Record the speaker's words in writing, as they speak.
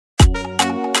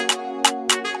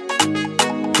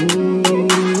Hi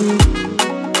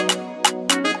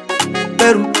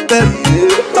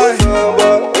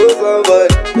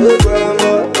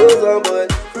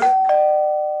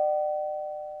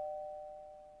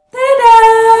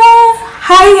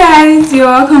guys, you're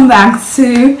welcome back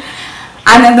to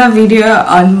another video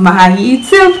on my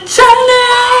YouTube channel.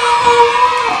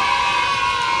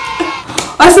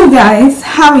 What's up guys,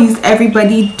 how is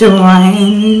everybody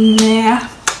doing?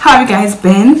 How have you guys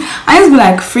been? It's been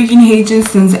like freaking ages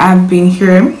since I've been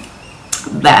here,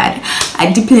 but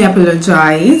I deeply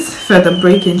apologize for the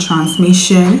break in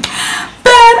transmission,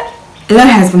 but a lot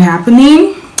has been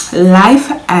happening. Life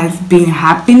has been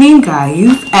happening,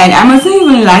 guys, and I mustn't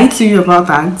even lie to you about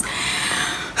that.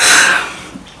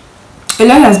 A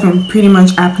lot has been pretty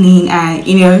much happening, and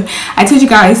you know, I told you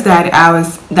guys that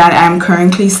I'm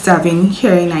currently studying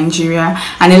here in Nigeria,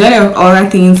 and a lot of other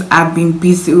things I've been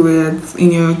busy with,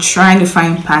 you know, trying to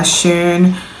find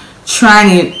passion,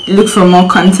 trying to look for more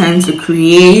content to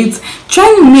create,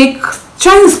 trying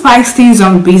to spice things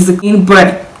on basically.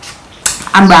 But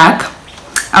I'm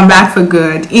back for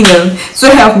good, you know,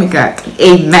 so help me God.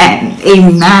 Amen,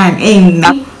 amen,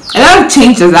 amen. A lot of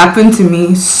change has happened to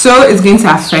me, so it's going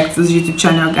to affect this YouTube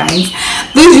channel, guys.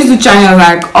 This YouTube channel is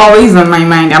like always on my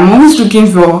mind. I'm always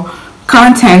looking for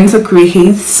content to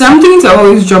create, something to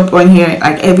always drop on here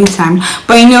like every time.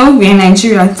 But you know, we're in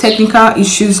Nigeria, technical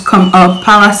issues come up,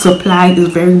 power supply is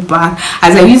very bad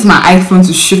as I use my iPhone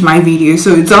to shoot my videos,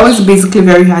 so it's always basically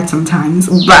very hard sometimes,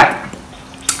 but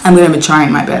I'm gonna be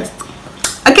trying my best.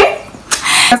 Okay,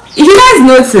 if you guys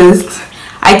noticed,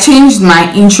 I changed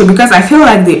my intro because I feel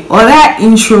like the other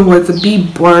intro was a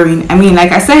bit boring. I mean,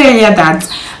 like I said earlier, that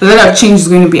a lot of change is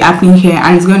going to be happening here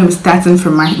and it's going to be starting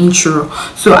from my intro,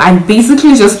 so I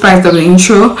basically just spiced up the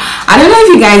intro. I don't know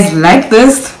if you guys like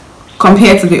this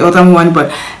compared to the other one,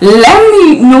 but let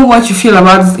me know what you feel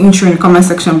about this intro in the comment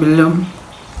section below.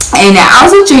 And I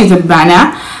also changed the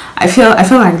banner. I feel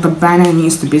like the banner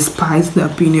needs to be spiced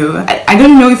up, you know. I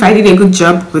don't know if I did a good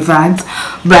job with that,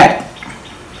 but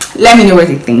let me know what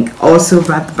you think also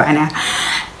about the banner.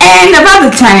 And about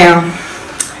the channel,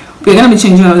 we're gonna be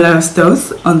changing a lot of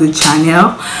stuff on the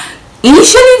channel.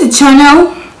 Initially, the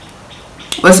channel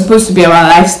was supposed to be about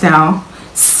lifestyle,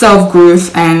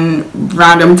 self-growth, and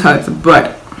random thoughts,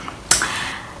 but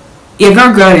your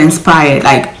girl got inspired.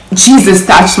 Like Jesus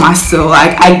touched my soul.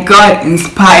 Like I got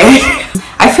inspired.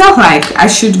 I felt like I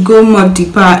should go more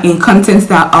deeper in content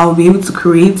that I'll be able to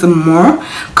create more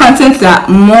content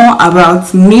that more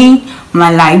about me,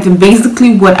 my life,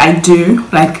 basically what I do,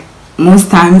 like most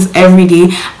times every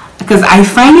day, because I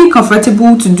find it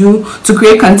comfortable to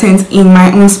create content in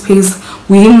my own space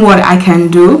within what I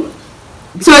can do.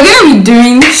 So we're gonna be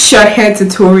doing short hair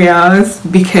tutorials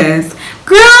because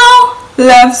girl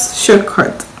loves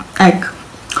shortcut. Like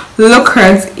low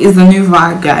cut is the new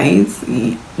vibe, guys,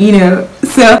 you know.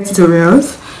 So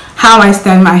tutorials, how I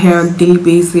style my hair on a daily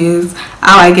basis,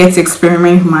 how I get to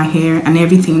experiment with my hair and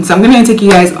everything. So I'm going to take you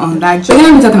guys on that. We're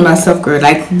going to be talking about self-growth.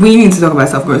 Like we need to talk about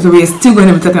self-growth, so we're still going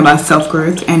to be talking about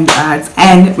self-growth and that,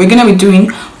 and we're going to be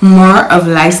doing more of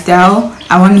lifestyle.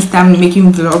 I want to start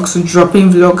making vlogs, dropping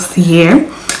vlogs here,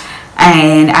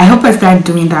 and I hope I start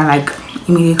doing that like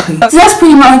immediately. So that's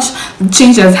pretty much the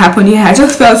change that's happened here. I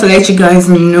just felt to let you guys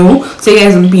know, so you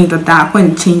guys won't be in the dark when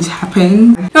the change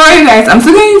happened. Alright guys, I'm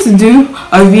still going to do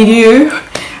a video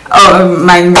of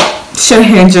my short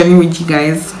hair journey with you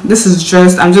guys. This is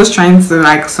just, I'm just trying to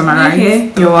like summarize.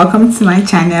 Okay. You're welcome to my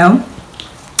channel.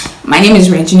 My name is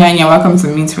Regina and you're welcome to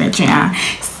Meet Regina.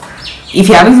 If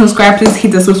you haven't subscribed, please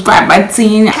hit the subscribe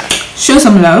button. Show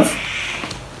some love.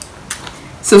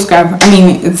 Subscribe. I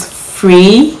mean, it's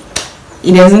free.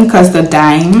 It doesn't cost a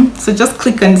dime, so just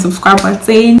click on the subscribe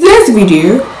button. In this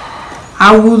video,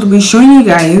 I will be showing you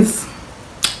guys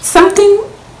something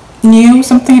new,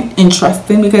 something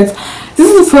interesting, because this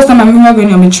is the first time I'm ever going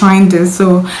to be trying this,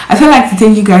 so I feel like to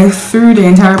take you guys through the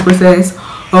entire process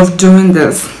of doing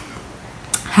this.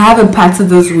 I have a party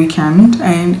this weekend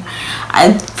and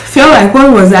I feel like,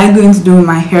 what was I going to do with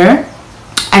my hair?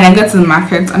 And I got to the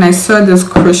market and I saw this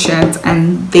crochet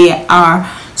and they are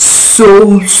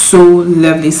so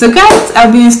lovely. So guys,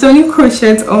 I've been installing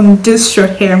crochet on this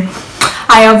short hair.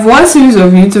 I have one series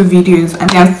of YouTube videos and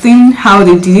I've seen how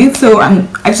they did it, so I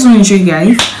just want to show you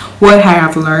guys what I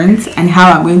have learned and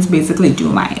how I'm going to basically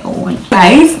do my own.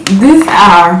 Guys, these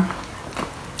are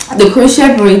the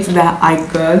crochet braids that I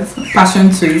got, passion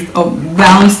twist or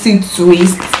bouncy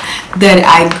twist that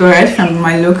I got from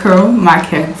my local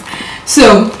market.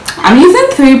 So I'm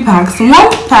using 3 packs. One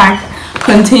pack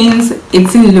contains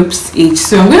 18 loops each,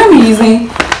 so I'm going to be using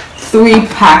 3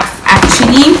 packs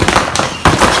actually.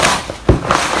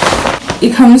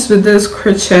 it comes with this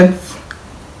crochet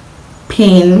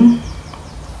pin.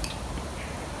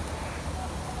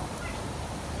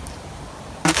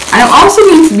 I'm also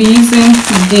going to be using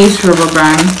these rubber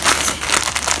bands.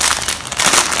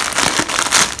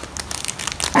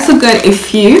 I also got a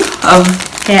few of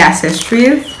hair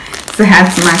accessories to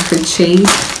add to my crochet.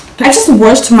 I just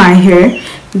washed my hair.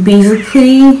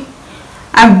 Basically,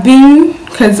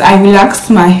 because I relaxed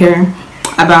my hair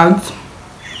about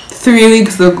 3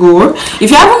 weeks ago.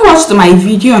 If you haven't watched my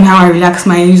video on how I relax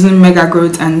my hair using Mega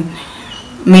Growth and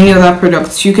many other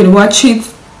products, you can watch it.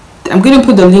 I'm going to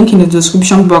put the link in the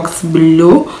description box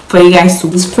below for you guys to.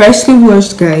 It's freshly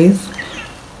washed, guys.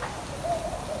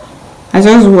 I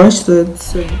just washed it.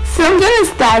 So I'm going to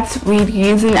start with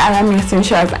using Aramí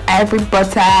essentials, Ivory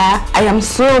butter. I am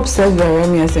so obsessed with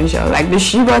Aramí essentials. Like, the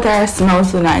shea butter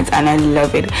smells so nice and I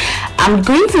love it. I'm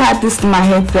going to add this to my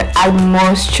hair to add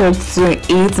moisture to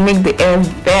it, make the hair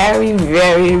very,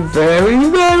 very, very,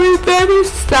 very, very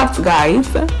soft, guys.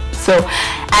 So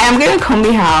I am going to comb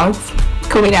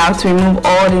it out to remove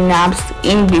all the naps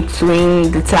in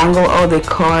between, detangle all the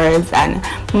cords and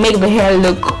make the hair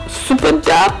look super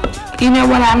dope. You know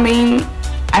what I mean?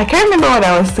 I can't remember what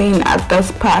I was saying at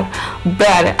this part,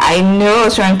 but I know I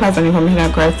was trying to pass on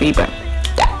information correctly, but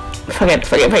yeah, forget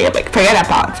that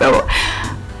part. So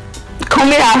comb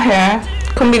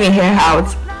the hair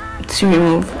out to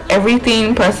remove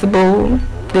everything possible,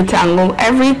 detangle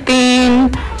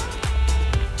everything.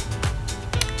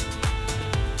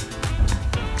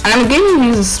 And I'm going to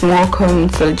use a small comb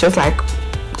to just like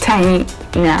tiny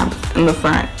naps in the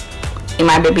front, in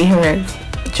my baby hair,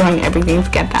 join everything to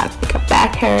get that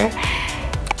back hair.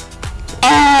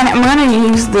 And I'm going to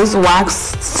use this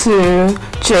wax to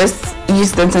just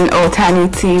use that as an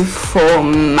alternative for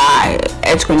my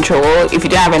edge control. If you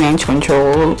don't have an edge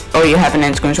control or you have an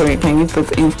edge control, you can use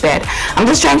this instead. I'm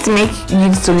just trying to make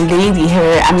use to lady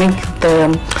hair and make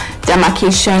the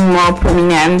demarcation more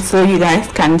prominent so you guys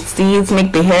can see it,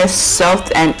 make the hair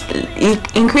soft, and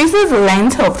it increases the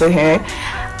length of the hair.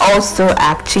 Also,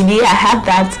 actually, I had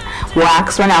that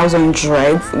wax when I was on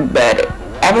dreads, but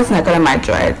ever since I got on my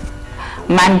dreads,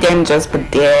 man didn't just put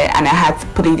there and I had to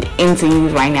put it into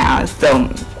use right now. So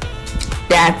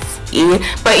that's it.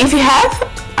 But if you have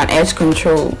an edge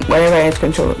control, whatever edge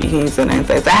control, you can use it on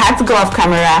inside. So I had to go off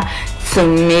camera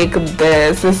to make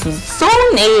this. This is so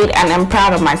neat and I'm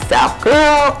proud of myself.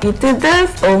 Girl, you did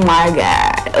this? Oh my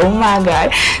god, oh my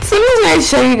god. So I'm just gonna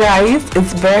show you guys.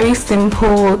 It's very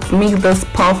simple to make this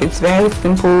puff. It's very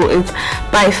simple. It's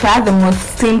by far the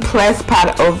most simplest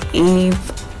part of it.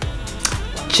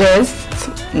 Just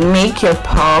make your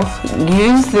puff,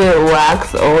 use the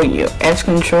wax or your edge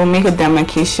control, make a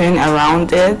demarcation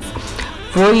around it,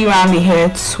 roll around the hair,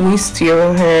 twist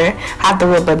your hair, have the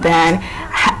rubber band,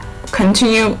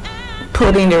 continue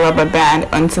putting the rubber band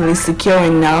until it's secure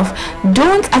enough.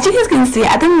 Don't, as you guys can see,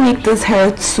 I didn't make this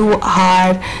hair too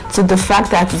hard to the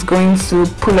fact that it's going to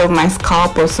pull off my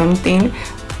scalp or something.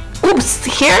 Oops,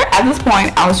 here at this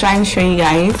point I was trying to show you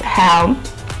guys how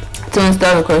to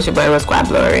install the crochet, but it was quite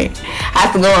blurry. I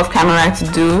had to go off camera to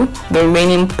do the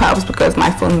remaining puffs because my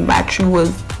phone battery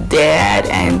was dead,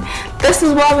 and this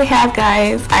is what we have,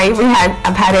 guys. I've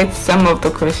added some of the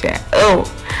crochet. Oh,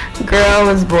 girl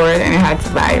was bored and I had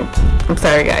to buy. I'm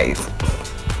sorry, guys.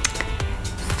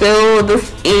 So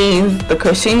this is the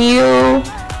crochet needle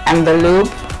and the loop.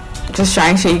 Just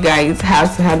trying to show you guys how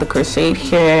to have the crochet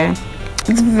here.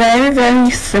 It's very,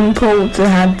 very simple to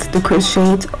have the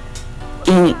crochet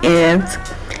in it,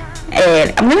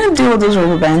 and I'm gonna do all those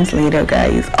rubber bands later,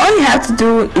 guys. All you have to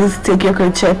do is take your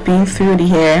crochet pin through the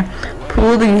hair,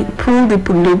 pull the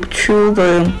loop through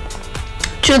the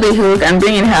hook and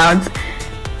bring it out,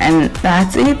 and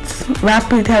that's it.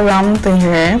 Wrap it around the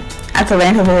hair at the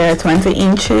length of the hair, 20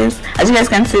 inches. As you guys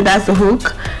can see, that's the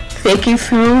hook. Take it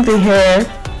through the hair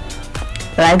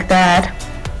like that,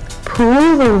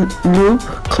 pull the loop,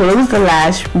 close the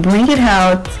lash, bring it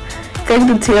out, take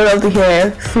the tail of the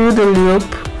hair through the loop,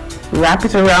 wrap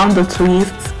it around the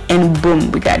twist, and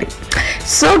boom, we got it.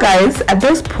 So guys, at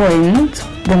this point,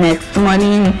 the next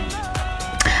morning,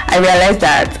 I realized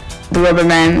that the rubber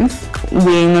bands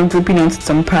were not gripping onto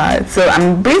some parts. So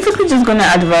I'm basically just gonna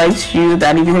advise you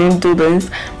that if you're going to do this,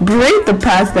 braid the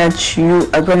parts that you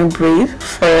are going to braid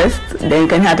first, then you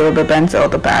can have the rubber bands to all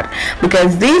the part,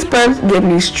 because these parts gave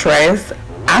me stress.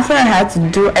 After I had to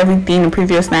do everything the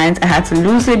previous night, I had to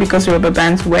lose it because the rubber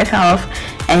bands wet off,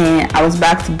 and I was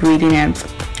back to braiding it.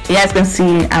 You guys can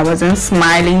see I wasn't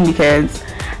smiling because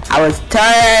I was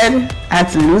tired. I had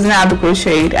to loosen out the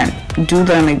crochet and do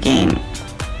them again.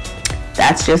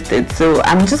 That's just it. So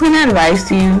I'm just gonna advise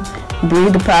you,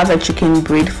 braid the parts that you can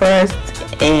braid first,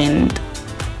 and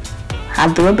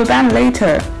have the rubber band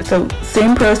later. So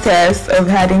same process of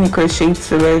adding the crochet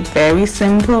to it, very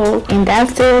simple, and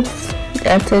that's it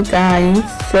guys.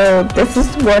 So this is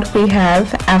what we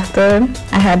have after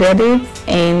I had it,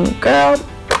 and girl,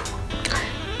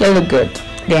 they look good,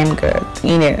 damn good,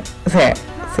 you know,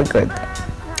 so good.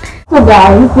 So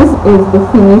guys, this is the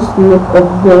finished look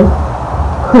of this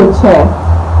crochet.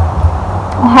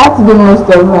 I had to do most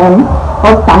of them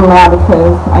off camera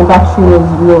because my battery was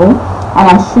low and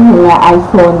I'm shooting my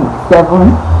iPhone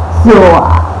 7, so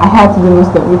I had to do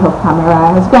most of it off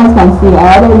camera. As you guys can see,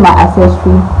 I added my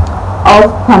accessory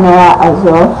off camera as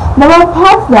well. There were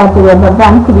parts that the rubber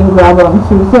band couldn't grab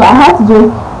onto, so I had to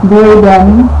just braid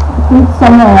them.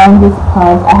 Somewhere around this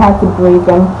part I had to braid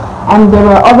them, and there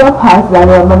were other parts that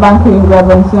the rubber band couldn't grab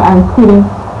onto and couldn't,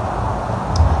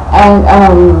 and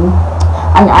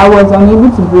I was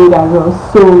unable to braid as well.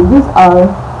 So these are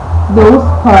those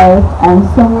parts, and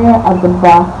somewhere at the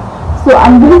back. So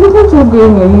I'm basically just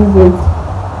going to use it,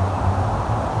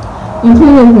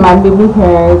 including my baby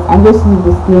hairs, and just use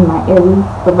to steal my edges.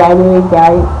 But by the way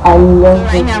guys, I love it.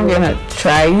 Right now I'm gonna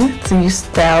try to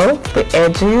style the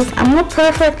edges. I'm not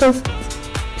perfect at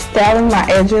styling my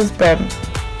edges, but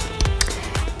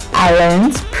I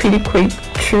learned pretty quick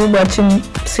through watching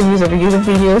series of YouTube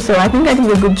videos, so I think I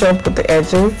did a good job with the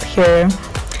edges here.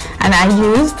 And I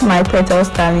used my petal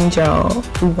styling gel,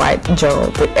 white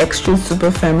gel, the extra super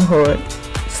firm hold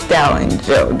styling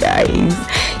gel guys.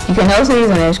 You can also use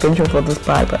an edge control for this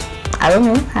part, but I don't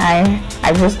know,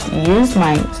 I just used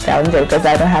my styling gel because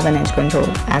I don't have an edge control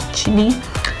actually.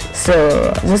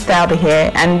 So just style the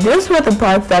hair, and these were the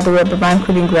parts that the rubber band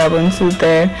couldn't grab onto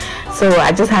there, so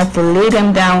I just had to lay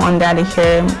them down under the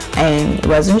hair, and it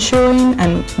wasn't showing,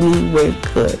 and we were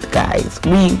good guys.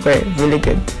 We were really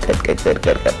good.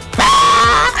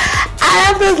 I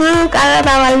love this look. I love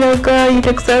how I look, girl. You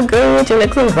look so good. You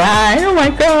look so fine. Oh my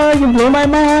god, you blow my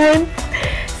mind.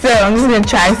 So I'm just gonna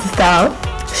try to style,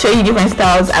 show you different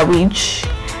styles at which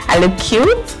I look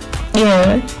cute. You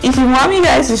know, if you want me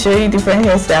guys to show you different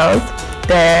hairstyles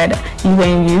that you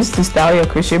can use to style your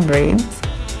crochet braids,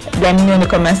 let me know in the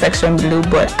comment section below.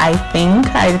 But I think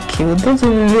I killed this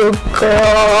look,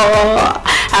 girl.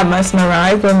 I'm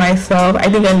mesmerized with myself. I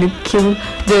think I look cute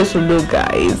this look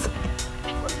guys.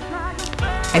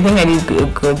 I think I did a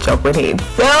good job with it.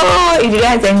 So if you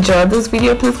guys enjoyed this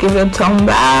video, please give it a thumb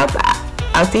up.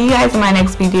 I'll see you guys in my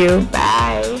next video.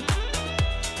 Bye.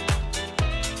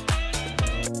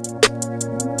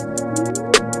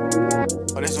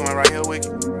 Oh, this one right here, Wiki.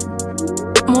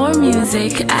 More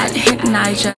music at Hit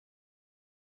Niger.